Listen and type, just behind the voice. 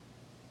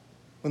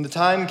When the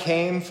time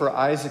came for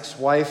Isaac's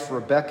wife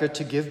Rebekah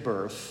to give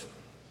birth,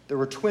 there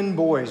were twin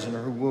boys in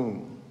her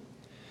womb.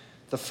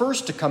 The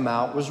first to come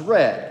out was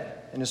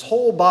red, and his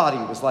whole body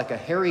was like a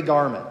hairy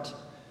garment,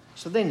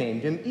 so they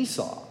named him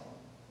Esau.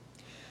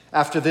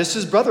 After this,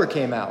 his brother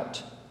came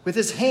out, with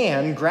his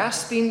hand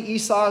grasping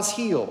Esau's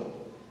heel,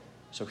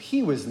 so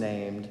he was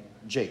named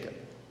Jacob.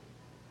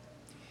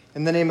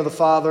 In the name of the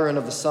Father, and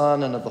of the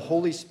Son, and of the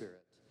Holy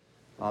Spirit.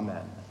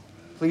 Amen.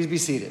 Please be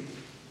seated.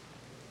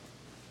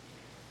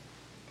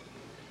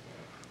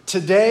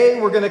 Today,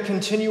 we're going to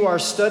continue our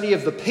study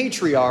of the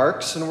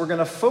patriarchs, and we're going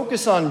to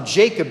focus on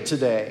Jacob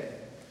today,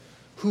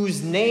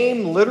 whose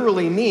name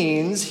literally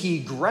means he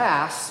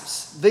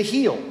grasps the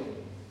heel.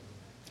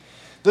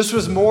 This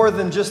was more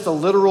than just a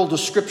literal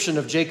description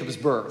of Jacob's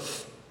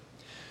birth.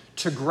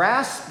 To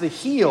grasp the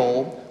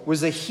heel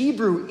was a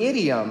Hebrew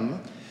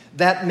idiom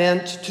that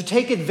meant to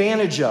take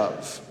advantage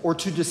of or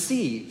to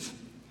deceive.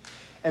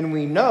 And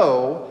we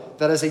know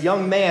that as a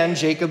young man,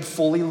 Jacob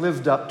fully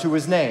lived up to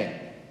his name.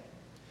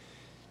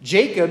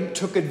 Jacob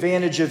took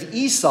advantage of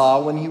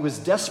Esau when he was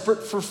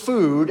desperate for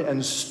food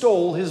and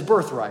stole his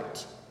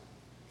birthright.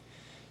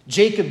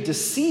 Jacob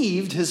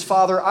deceived his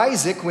father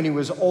Isaac when he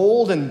was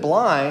old and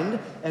blind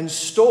and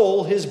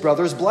stole his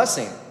brother's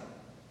blessing.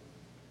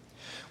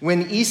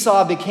 When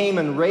Esau became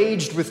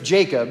enraged with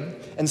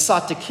Jacob and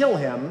sought to kill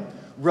him,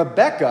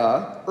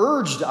 Rebekah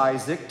urged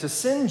Isaac to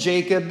send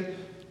Jacob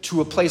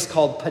to a place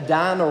called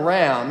Padan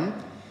Aram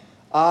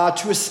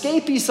to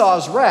escape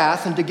Esau's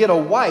wrath and to get a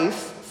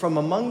wife from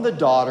among the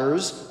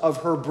daughters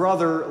of her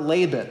brother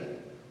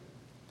Laban.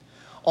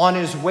 On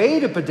his way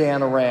to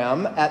Padan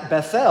Aram at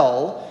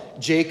Bethel,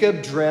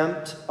 Jacob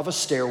dreamt of a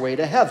stairway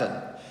to heaven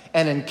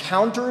and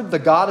encountered the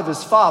God of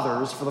his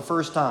fathers for the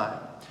first time.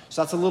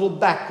 So that's a little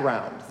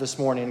background this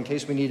morning in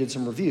case we needed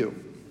some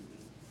review.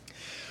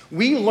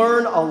 We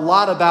learn a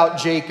lot about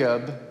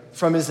Jacob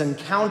from his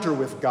encounter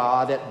with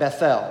God at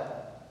Bethel.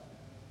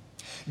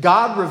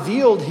 God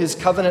revealed his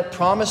covenant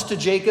promise to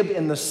Jacob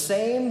in the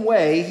same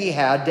way he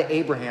had to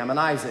Abraham and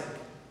Isaac.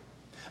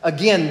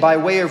 Again, by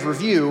way of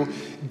review,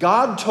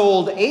 God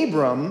told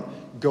Abram,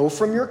 "Go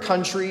from your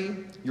country,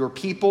 your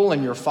people,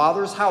 and your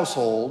father's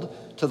household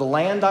to the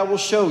land I will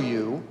show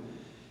you,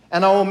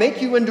 and I will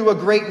make you into a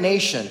great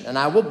nation, and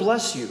I will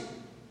bless you."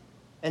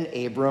 And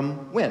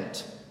Abram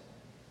went.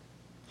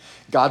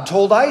 God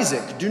told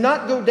Isaac, "Do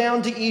not go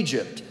down to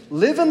Egypt.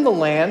 Live in the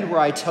land where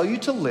I tell you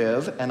to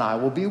live, and I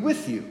will be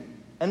with you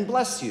and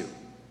bless you."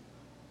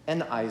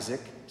 And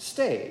Isaac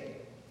stayed.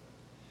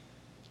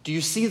 Do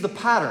you see the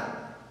pattern?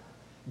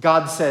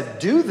 God said,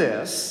 "Do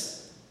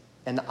this,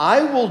 and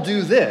I will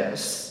do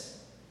this,"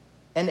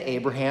 and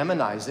Abraham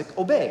and Isaac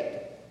obeyed.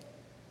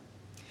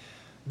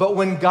 But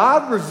when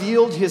God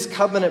revealed his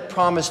covenant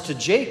promise to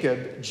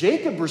Jacob,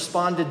 Jacob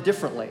responded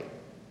differently.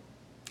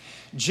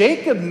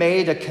 Jacob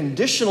made a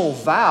conditional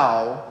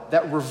vow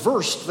that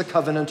reversed the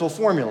covenantal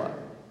formula.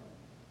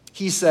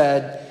 He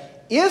said,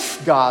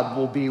 "If God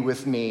will be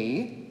with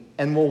me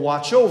and will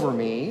watch over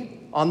me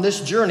on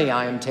this journey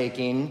I am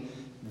taking,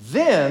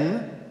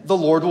 then the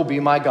Lord will be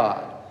my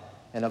God.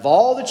 And of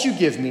all that you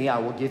give me, I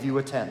will give you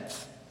a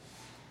tenth."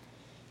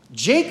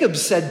 Jacob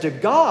said to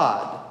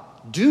God,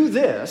 "Do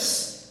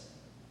this,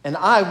 and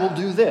I will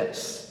do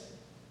this."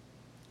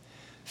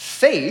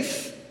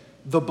 Faith,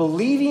 the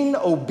believing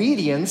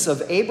obedience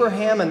of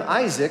Abraham and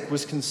Isaac,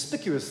 was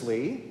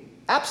conspicuously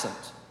absent.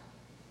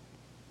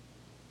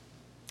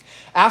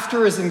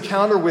 After his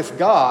encounter with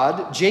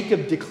God,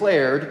 Jacob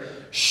declared,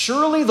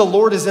 "Surely the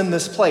Lord is in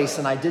this place,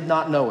 and I did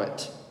not know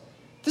it.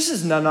 This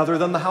is none other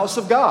than the house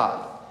of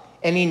God."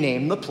 And he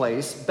named the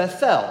place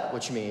Bethel,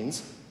 which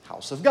means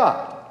house of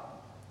God.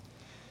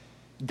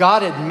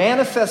 God had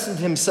manifested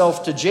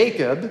himself to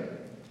Jacob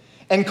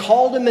and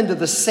called him into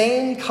the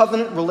same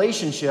covenant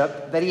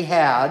relationship that he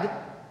had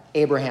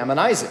Abraham and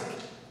Isaac.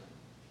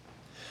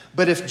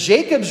 But if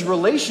Jacob's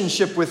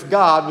relationship with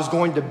God was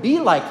going to be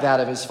like that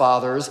of his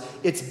fathers,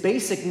 its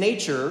basic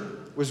nature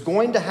was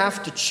going to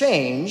have to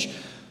change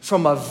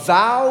from a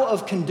vow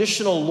of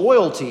conditional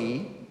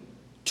loyalty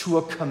to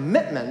a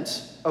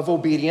commitment of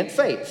obedient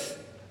faith.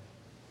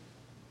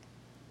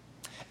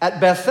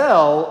 At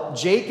Bethel,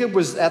 Jacob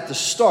was at the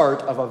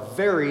start of a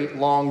very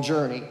long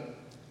journey,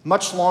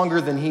 much longer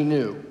than he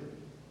knew.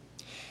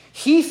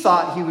 He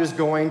thought he was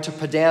going to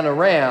Padan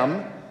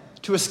Aram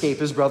to escape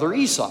his brother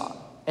Esau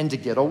and to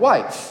get a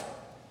wife.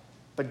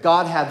 But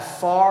God had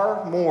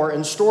far more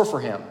in store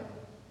for him.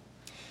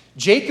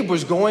 Jacob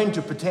was going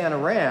to Padan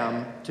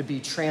Aram to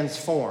be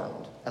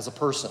transformed as a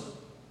person.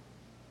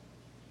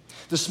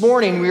 This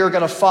morning, we are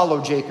going to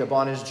follow Jacob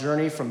on his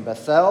journey from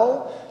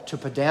Bethel to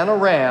Padan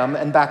Aram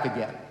and back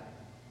again.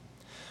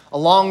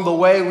 Along the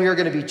way, we are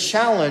going to be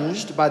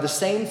challenged by the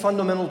same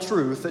fundamental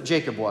truth that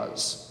Jacob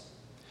was.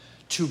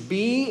 To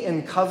be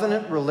in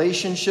covenant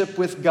relationship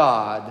with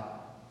God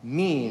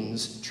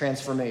means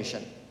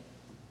transformation.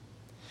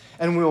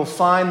 And we will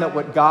find that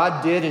what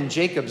God did in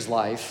Jacob's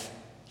life,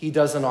 he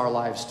does in our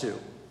lives too.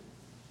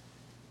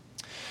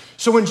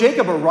 So when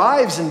Jacob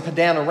arrives in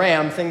Padan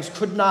Aram, things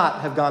could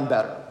not have gone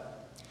better.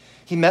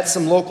 He met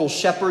some local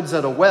shepherds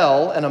at a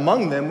well, and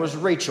among them was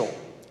Rachel,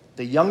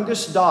 the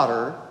youngest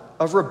daughter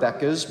of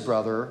Rebekah's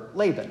brother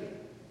Laban.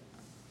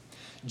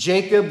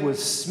 Jacob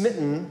was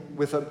smitten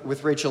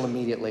with Rachel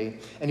immediately,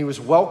 and he was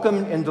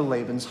welcomed into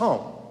Laban's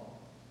home.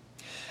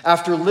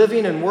 After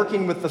living and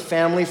working with the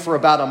family for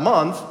about a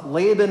month,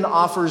 Laban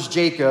offers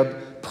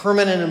Jacob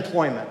permanent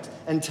employment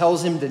and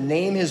tells him to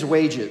name his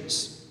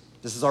wages.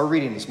 This is our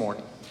reading this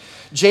morning.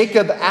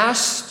 Jacob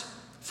asked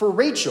for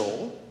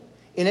Rachel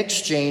in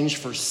exchange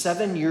for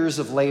 7 years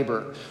of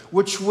labor,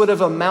 which would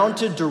have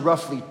amounted to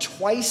roughly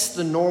twice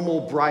the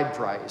normal bride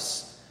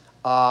price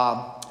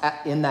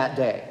in that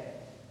day.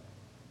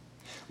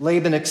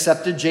 Laban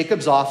accepted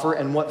Jacob's offer,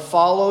 and what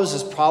follows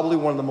is probably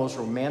one of the most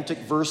romantic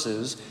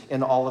verses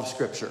in all of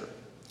Scripture.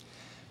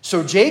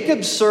 So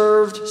Jacob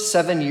served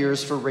 7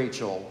 years for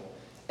Rachel,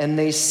 and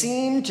they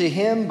seemed to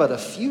him but a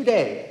few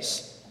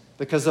days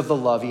because of the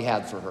love he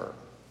had for her.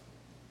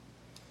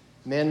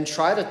 Men,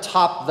 try to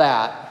top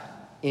that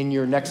in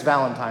your next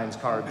Valentine's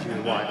card to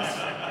your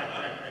wife.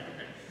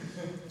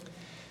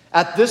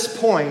 At this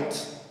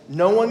point,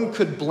 no one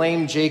could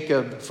blame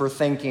Jacob for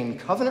thinking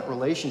covenant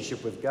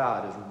relationship with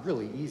God is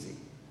really easy.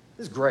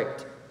 This is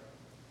great.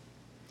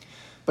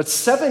 But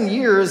 7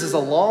 years is a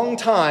long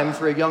time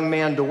for a young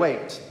man to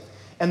wait.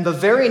 And the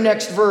very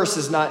next verse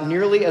is not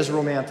nearly as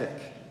romantic.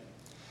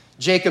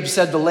 Jacob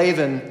said to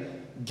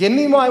Laban, "Give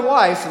me my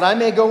wife that I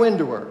may go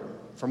into her,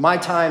 for my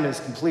time is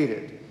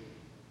completed."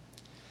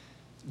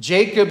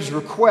 Jacob's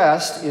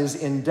request is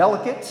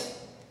indelicate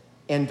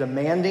and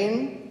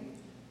demanding,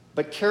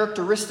 but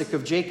characteristic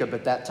of Jacob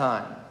at that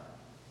time.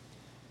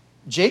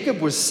 Jacob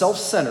was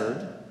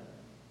self-centered,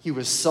 he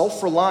was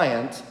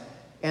self-reliant,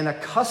 and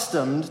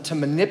accustomed to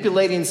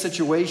manipulating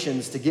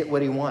situations to get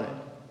what he wanted.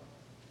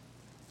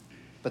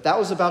 But that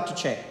was about to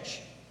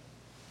change.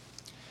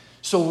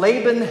 So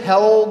Laban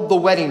held the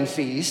wedding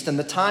feast, and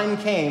the time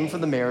came for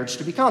the marriage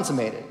to be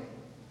consummated.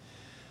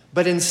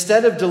 But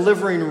instead of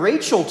delivering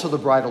Rachel to the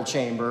bridal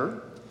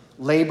chamber,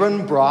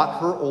 Laban brought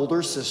her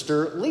older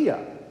sister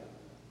Leah.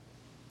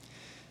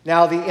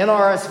 Now, the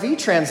NRSV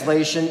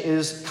translation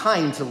is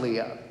kind to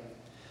Leah,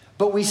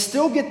 but we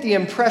still get the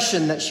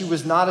impression that she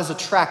was not as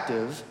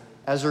attractive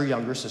as her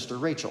younger sister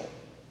Rachel.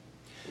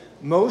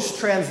 Most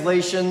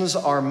translations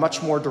are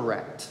much more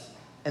direct,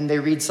 and they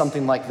read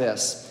something like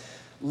this: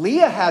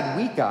 Leah had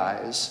weak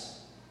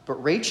eyes,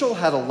 but Rachel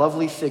had a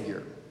lovely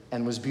figure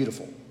and was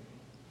beautiful.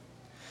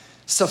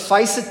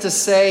 Suffice it to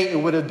say, it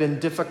would have been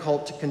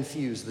difficult to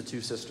confuse the two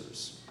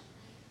sisters.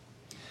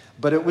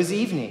 But it was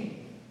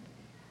evening.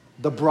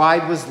 The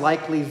bride was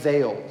likely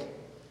veiled,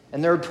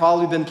 and there had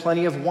probably been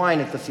plenty of wine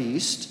at the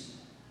feast,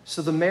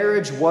 so the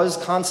marriage was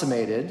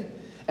consummated.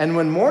 And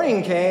when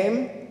morning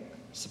came,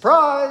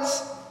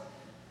 surprise,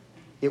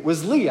 it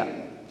was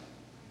Leah.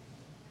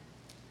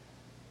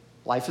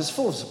 Life is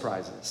full of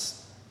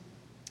surprises,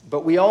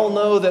 but we all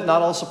know that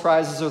not all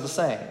surprises are the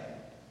same.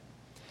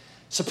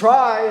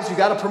 Surprise, you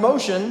got a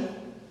promotion.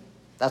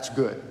 That's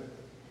good.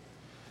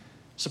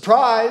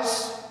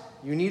 Surprise,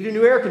 you need a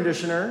new air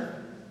conditioner.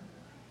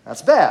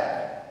 That's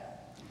bad.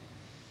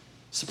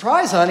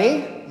 Surprise,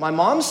 honey, my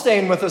mom's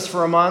staying with us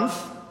for a month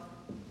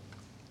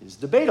is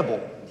debatable.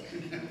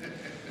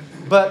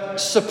 But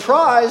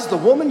surprise, the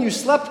woman you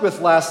slept with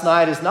last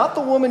night is not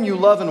the woman you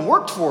love and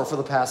worked for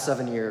the past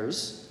 7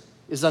 years,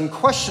 is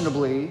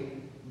unquestionably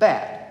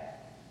bad.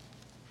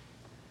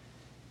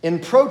 In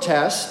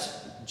protest,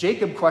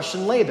 Jacob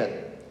questioned Laban,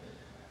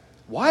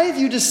 "Why have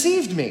you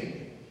deceived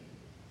me?"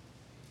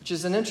 Which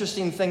is an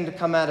interesting thing to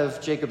come out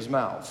of Jacob's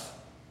mouth.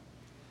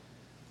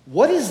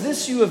 "What is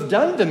this you have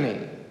done to me?"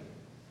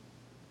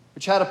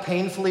 Which had a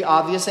painfully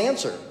obvious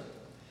answer.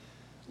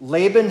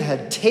 Laban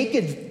had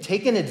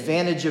taken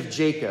advantage of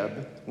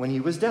Jacob when he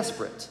was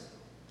desperate,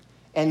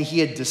 and he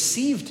had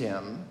deceived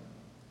him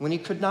when he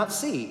could not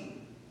see.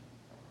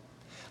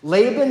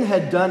 Laban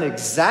had done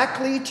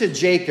exactly to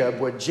Jacob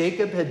what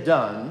Jacob had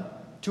done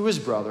to his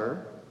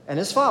brother and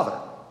his father.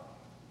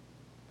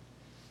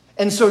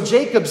 And so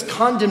Jacob's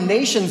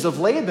condemnations of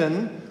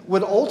Laban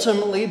would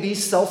ultimately be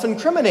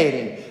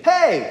self-incriminating.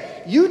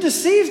 Hey, you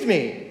deceived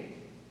me.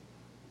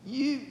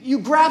 You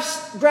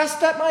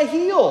grasped at my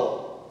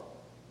heel.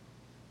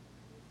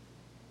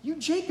 You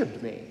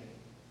Jacobed me.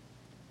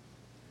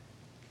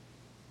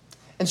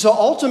 And so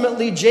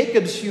ultimately,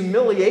 Jacob's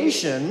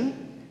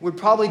humiliation would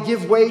probably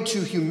give way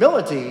to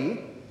humility,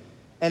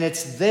 and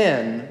it's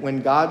then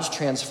when God's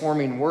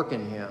transforming work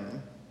in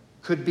him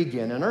could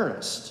begin in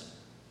earnest.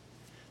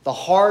 The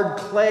hard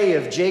clay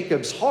of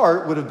Jacob's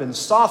heart would have been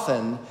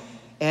softened,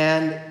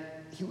 and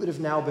he would have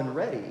now been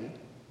ready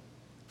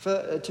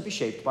to be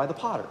shaped by the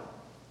potter.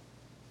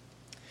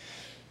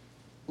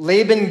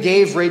 Laban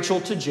gave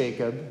Rachel to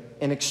Jacob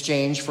in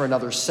exchange for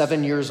another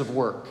 7 years of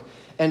work.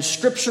 And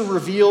Scripture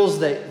reveals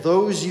that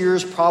those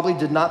years probably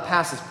did not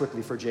pass as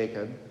quickly for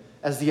Jacob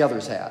as the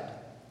others had.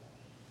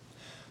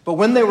 But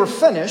when they were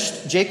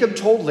finished, Jacob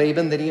told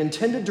Laban that he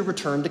intended to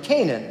return to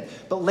Canaan.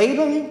 But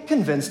Laban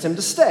convinced him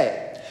to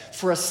stay.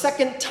 For a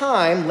second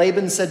time,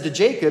 Laban said to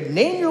Jacob,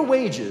 "Name your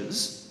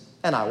wages,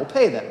 and I will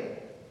pay them."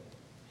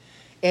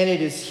 And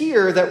it is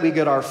here that we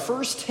get our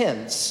first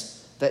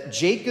hints that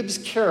Jacob's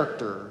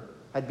character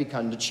had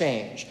begun to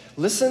change.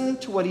 Listen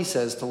to what he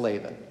says to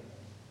Laban.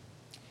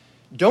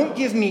 "Don't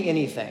give me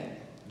anything,"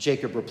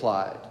 Jacob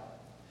replied.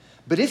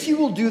 "But if you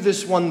will do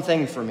this one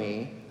thing for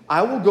me,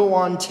 I will go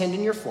on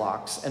tending your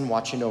flocks and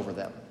watching over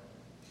them.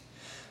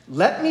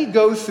 Let me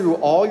go through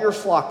all your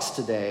flocks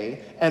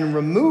today and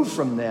remove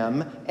from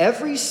them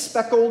every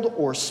speckled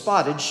or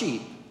spotted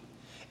sheep,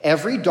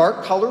 every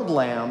dark-colored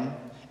lamb,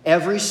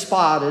 every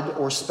spotted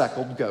or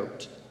speckled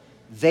goat.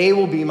 They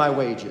will be my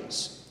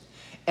wages.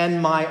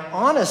 And my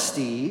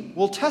honesty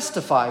will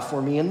testify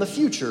for me in the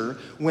future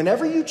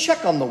whenever you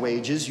check on the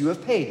wages you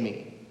have paid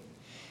me.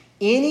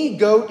 Any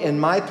goat in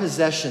my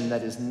possession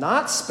that is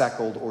not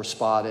speckled or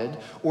spotted,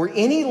 or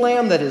any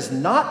lamb that is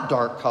not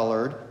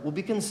dark-colored, will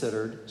be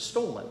considered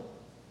stolen."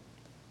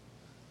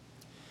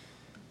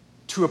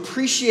 To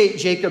appreciate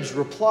Jacob's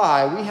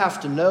reply, we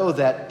have to know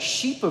that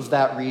sheep of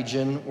that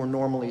region were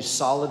normally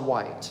solid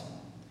white,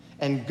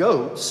 and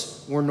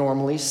goats were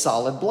normally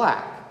solid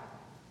black.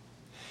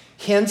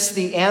 Hence,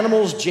 the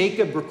animals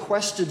Jacob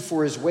requested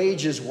for his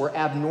wages were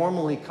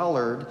abnormally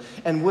colored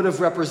and would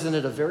have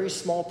represented a very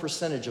small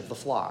percentage of the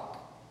flock.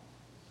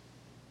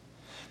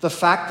 The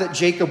fact that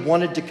Jacob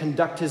wanted to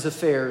conduct his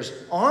affairs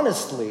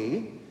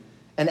honestly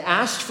and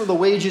asked for the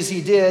wages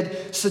he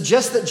did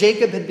suggests that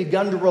Jacob had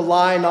begun to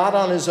rely not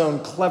on his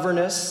own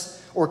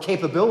cleverness or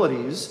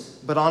capabilities,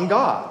 but on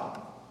God.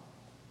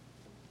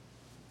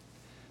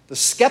 The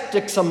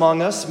skeptics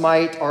among us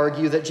might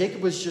argue that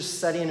Jacob was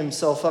just setting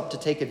himself up to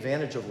take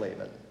advantage of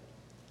Laban.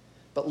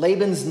 But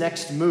Laban's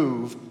next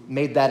move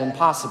made that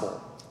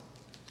impossible.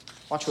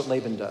 Watch what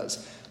Laban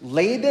does.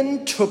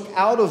 Laban took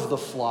out of the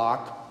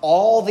flock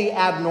all the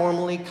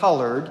abnormally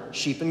colored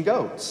sheep and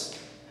goats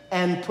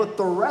and put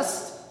the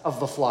rest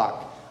of the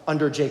flock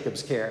under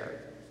Jacob's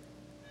care.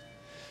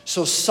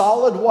 So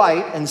solid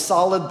white and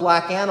solid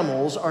black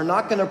animals are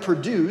not going to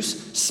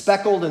produce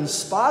speckled and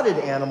spotted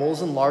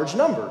animals in large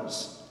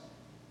numbers.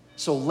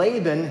 So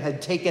Laban had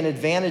taken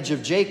advantage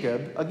of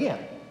Jacob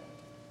again.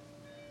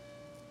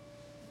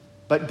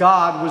 But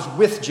God was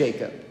with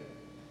Jacob.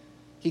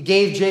 He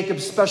gave Jacob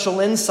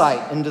special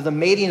insight into the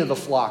mating of the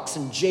flocks,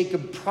 and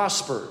Jacob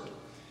prospered.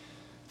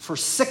 For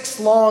 6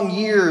 long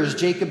years,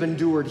 Jacob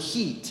endured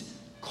heat,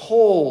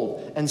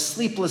 cold, and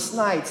sleepless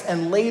nights,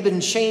 and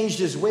Laban changed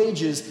his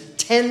wages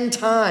 10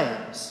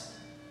 times.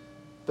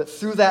 But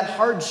through that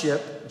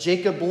hardship,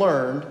 Jacob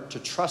learned to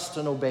trust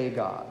and obey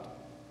God.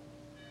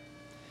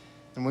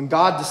 And when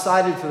God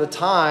decided for the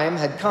time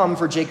had come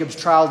for Jacob's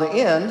trial to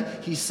end,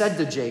 he said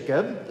to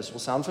Jacob, this will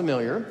sound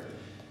familiar,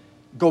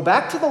 "Go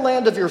back to the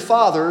land of your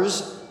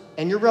fathers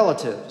and your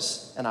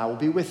relatives, and I will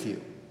be with you."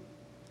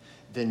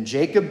 Then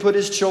Jacob put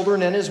his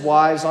children and his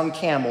wives on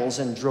camels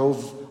and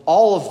drove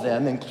all of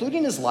them,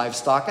 including his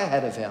livestock,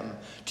 ahead of him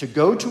to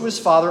go to his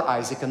father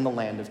Isaac in the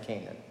land of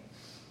Canaan.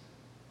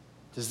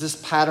 Does this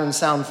pattern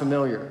sound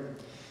familiar?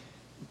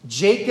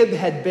 Jacob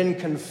had been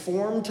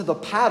conformed to the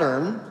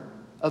pattern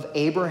of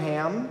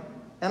Abraham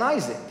and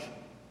Isaac.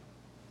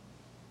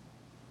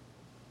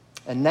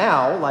 And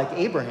now, like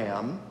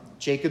Abraham,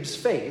 Jacob's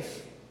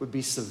faith would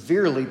be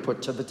severely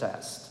put to the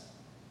test.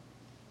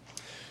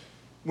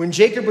 When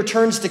Jacob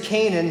returns to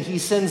Canaan, he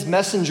sends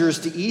messengers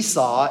to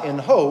Esau in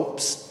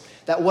hopes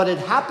that what had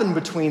happened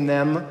between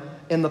them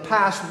in the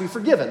past would be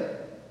forgiven.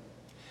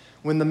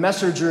 When the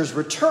messengers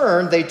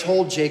returned, they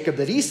told Jacob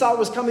that Esau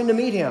was coming to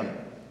meet him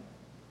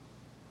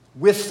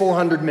with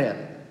 400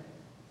 men.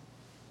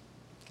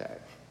 Okay.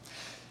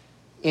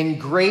 In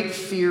great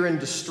fear and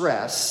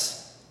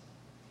distress,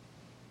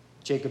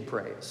 Jacob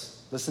prays.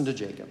 Listen to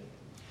Jacob.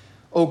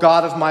 "O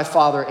God of my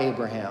father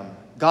Abraham,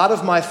 God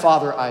of my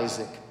father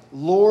Isaac,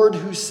 Lord,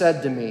 who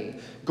said to me,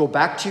 'Go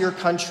back to your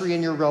country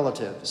and your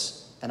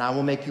relatives, and I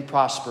will make you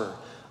prosper,'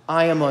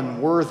 I am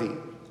unworthy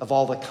of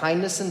all the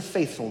kindness and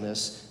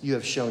faithfulness you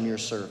have shown your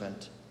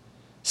servant.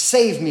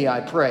 Save me,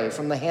 I pray,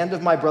 from the hand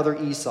of my brother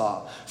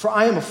Esau, for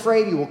I am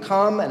afraid he will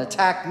come and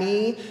attack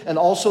me and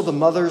also the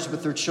mothers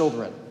with their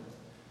children.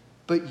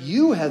 But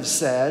you have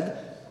said,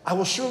 'I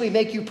will surely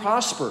make you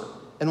prosper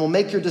and will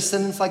make your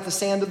descendants like the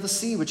sand of the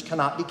sea, which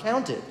cannot be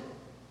counted.'"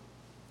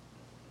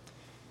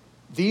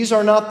 These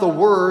are not the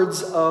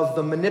words of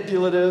the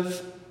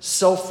manipulative,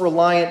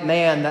 self-reliant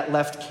man that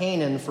left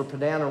Canaan for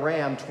Padan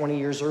Aram 20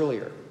 years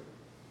earlier.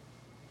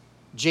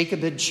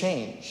 Jacob had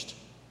changed,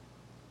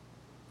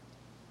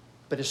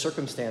 but his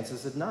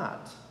circumstances had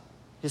not.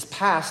 His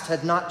past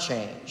had not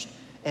changed,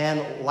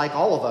 and like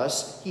all of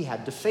us, he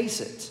had to face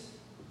it.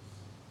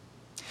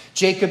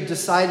 Jacob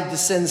decided to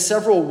send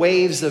several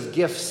waves of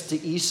gifts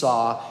to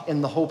Esau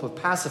in the hope of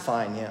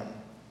pacifying him.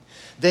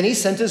 Then he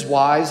sent his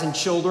wives and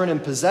children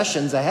and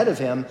possessions ahead of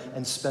him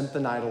and spent the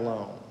night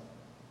alone.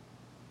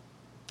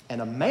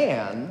 And a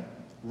man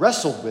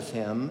wrestled with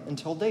him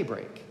until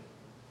daybreak.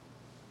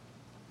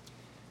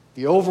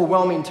 The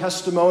overwhelming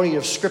testimony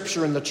of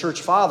Scripture and the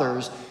church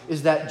fathers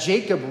is that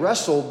Jacob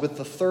wrestled with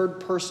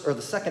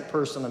the second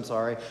person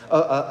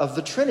of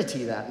the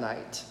Trinity that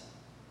night.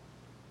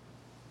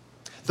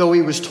 Though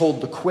he was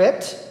told to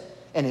quit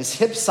and his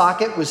hip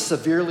socket was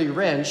severely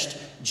wrenched,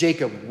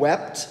 Jacob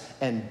wept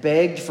and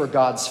begged for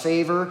God's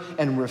favor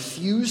and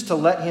refused to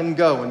let him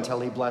go until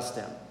he blessed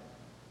him.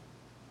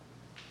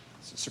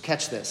 So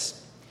catch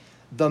this.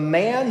 The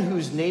man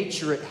whose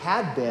nature it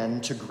had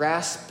been to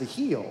grasp the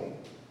heel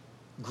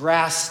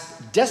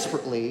grasped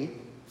desperately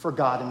for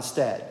God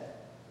instead.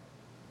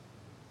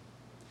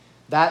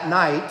 That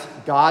night,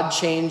 God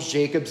changed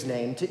Jacob's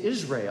name to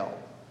Israel,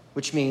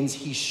 which means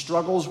he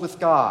struggles with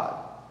God.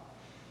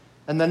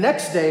 And the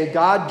next day,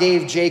 God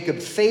gave Jacob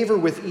favor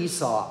with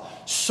Esau,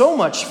 so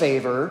much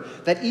favor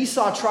that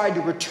Esau tried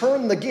to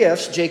return the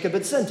gifts Jacob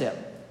had sent him.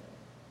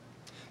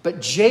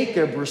 But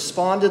Jacob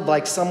responded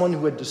like someone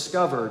who had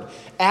discovered,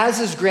 as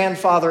his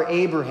grandfather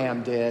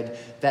Abraham did,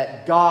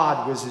 that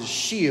God was his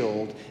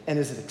shield and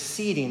his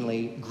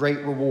exceedingly great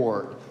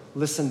reward.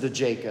 Listen to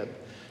Jacob.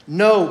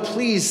 "No,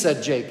 please,"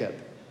 said Jacob,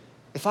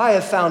 "if I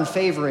have found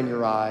favor in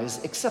your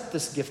eyes, accept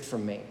this gift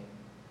from me.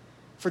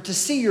 For to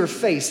see your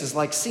face is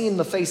like seeing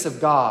the face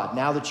of God,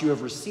 now that you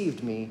have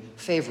received me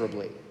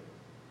favorably.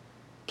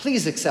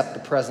 Please accept the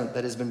present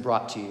that has been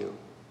brought to you.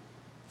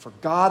 For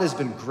God has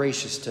been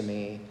gracious to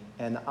me,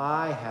 and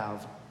I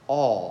have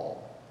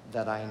all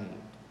that I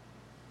need."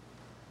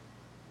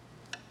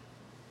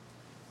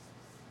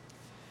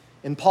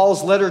 In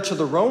Paul's letter to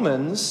the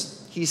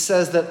Romans, he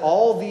says that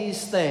all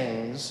these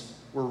things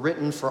were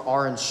written for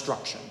our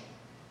instruction.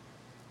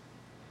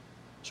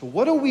 So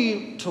what are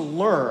we to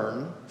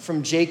learn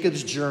from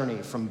Jacob's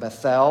journey from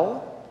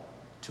Bethel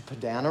to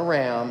Padan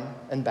Aram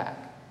and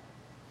back?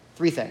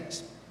 3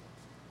 things.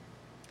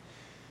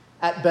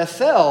 At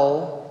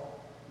Bethel,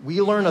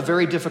 we learn a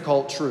very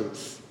difficult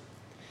truth.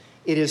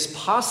 It is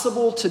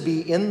possible to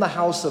be in the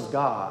house of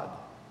God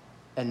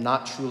and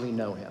not truly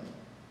know him.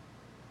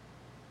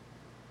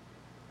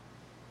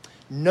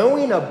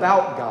 Knowing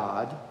about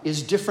God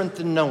is different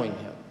than knowing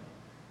him.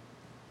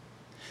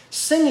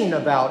 Singing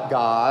about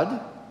God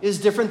is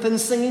different than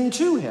singing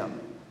to him.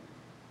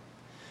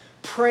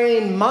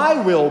 Praying "my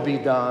will be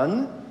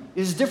done"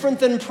 is different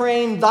than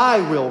praying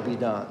 "thy will be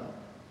done."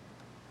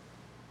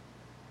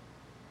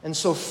 And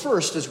so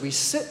first, as we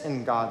sit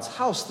in God's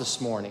house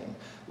this morning,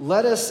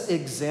 let us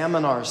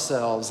examine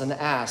ourselves and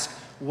ask,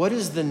 what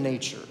is the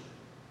nature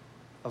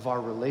of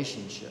our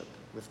relationship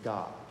with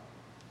God?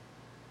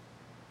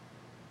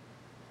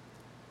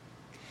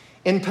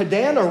 In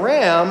Padan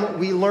Aram,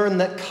 we learn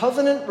that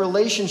covenant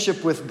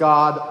relationship with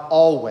God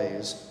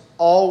always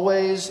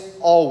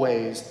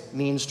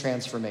means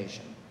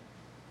transformation.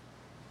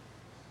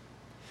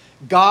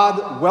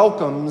 God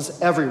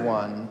welcomes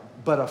everyone,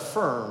 but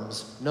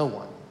affirms no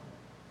one.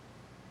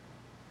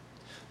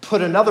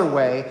 Put another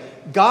way,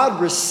 God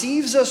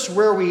receives us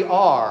where we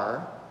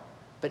are,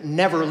 but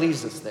never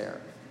leaves us there.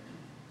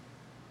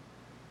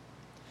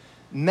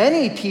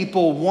 Many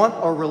people want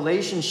a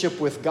relationship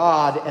with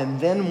God and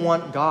then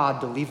want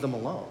God to leave them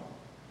alone.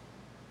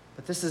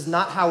 But this is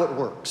not how it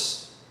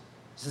works.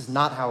 This is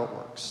not how it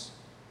works.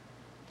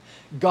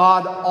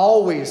 God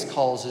always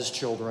calls his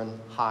children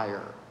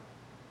higher,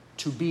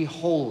 to be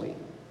holy,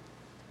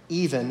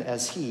 even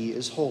as he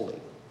is holy.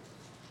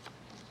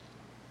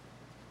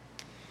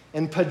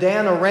 In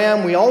Padan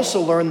Aram, we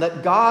also learn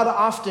that God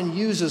often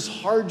uses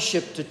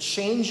hardship to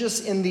change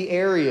us in the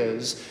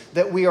areas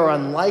that we are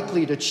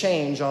unlikely to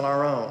change on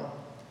our own.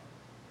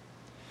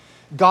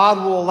 God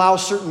will allow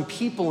certain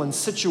people and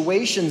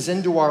situations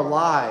into our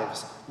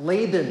lives,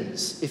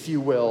 Labans, if you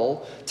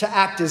will, to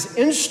act as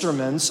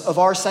instruments of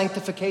our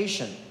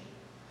sanctification.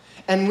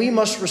 And we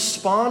must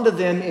respond to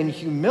them in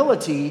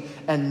humility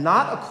and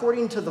not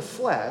according to the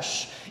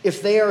flesh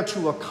if they are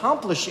to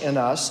accomplish in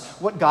us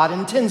what God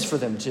intends for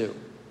them to.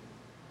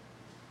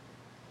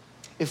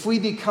 If we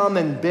become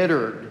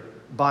embittered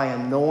by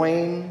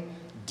annoying,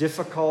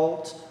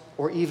 difficult,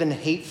 or even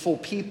hateful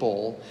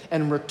people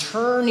and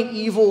return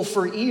evil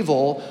for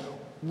evil,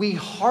 we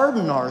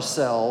harden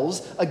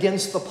ourselves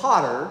against the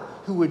potter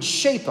who would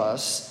shape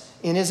us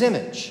in his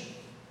image.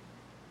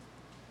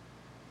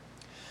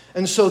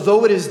 And so,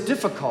 though it is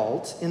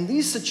difficult, in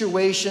these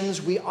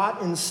situations, we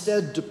ought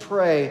instead to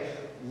pray,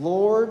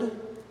 "Lord,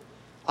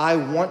 I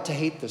want to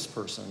hate this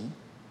person.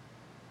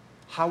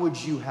 How would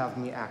you have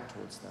me act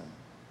towards them?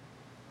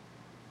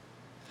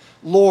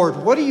 Lord,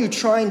 what are you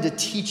trying to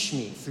teach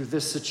me through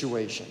this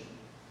situation?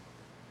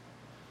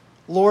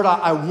 Lord,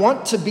 I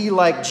want to be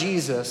like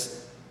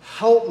Jesus.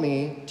 Help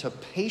me to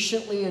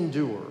patiently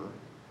endure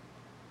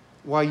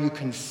while you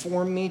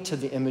conform me to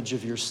the image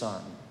of your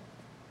Son."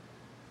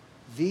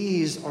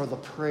 These are the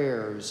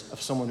prayers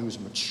of someone who's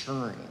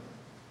maturing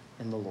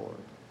in the Lord.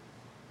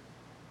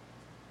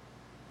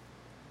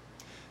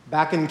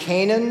 Back in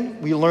Canaan,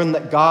 we learn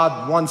that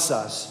God wants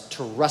us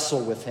to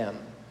wrestle with him,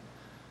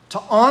 to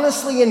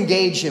honestly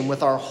engage him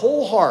with our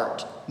whole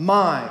heart,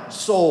 mind,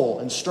 soul,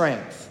 and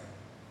strength.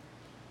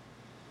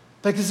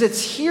 Because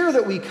it's here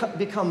that we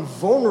become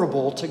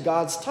vulnerable to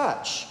God's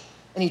touch,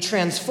 and he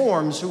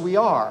transforms who we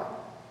are.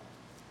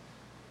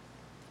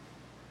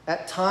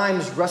 At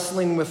times,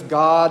 wrestling with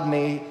God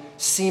may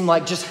seem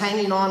like just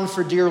hanging on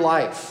for dear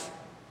life.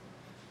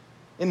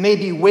 It may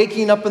be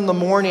waking up in the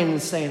morning and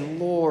saying,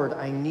 Lord,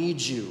 I need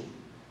you.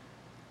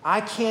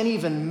 I can't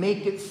even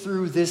make it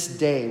through this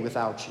day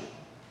without you.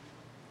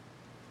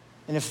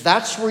 And if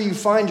that's where you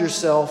find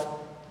yourself,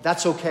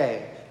 that's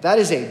okay. That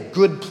is a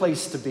good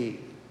place to be.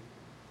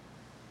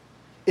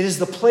 It is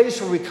the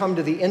place where we come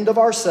to the end of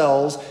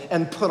ourselves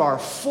and put our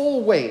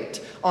full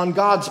weight on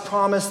God's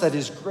promise that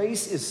His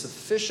grace is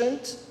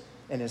sufficient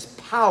and His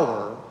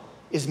power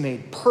is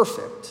made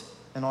perfect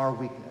in our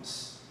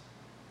weakness.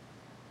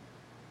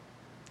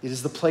 It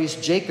is the place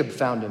Jacob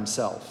found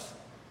himself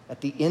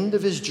at the end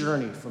of his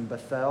journey from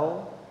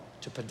Bethel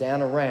to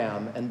Padan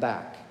Aram and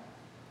back.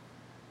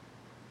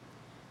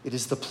 It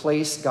is the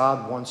place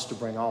God wants to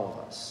bring all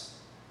of us.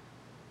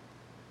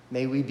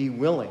 May we be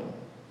willing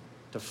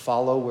to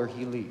follow where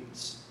He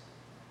leads.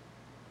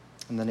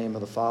 In the name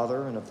of the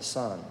Father, and of the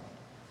Son,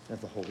 and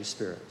of the Holy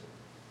Spirit.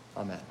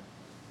 Amen.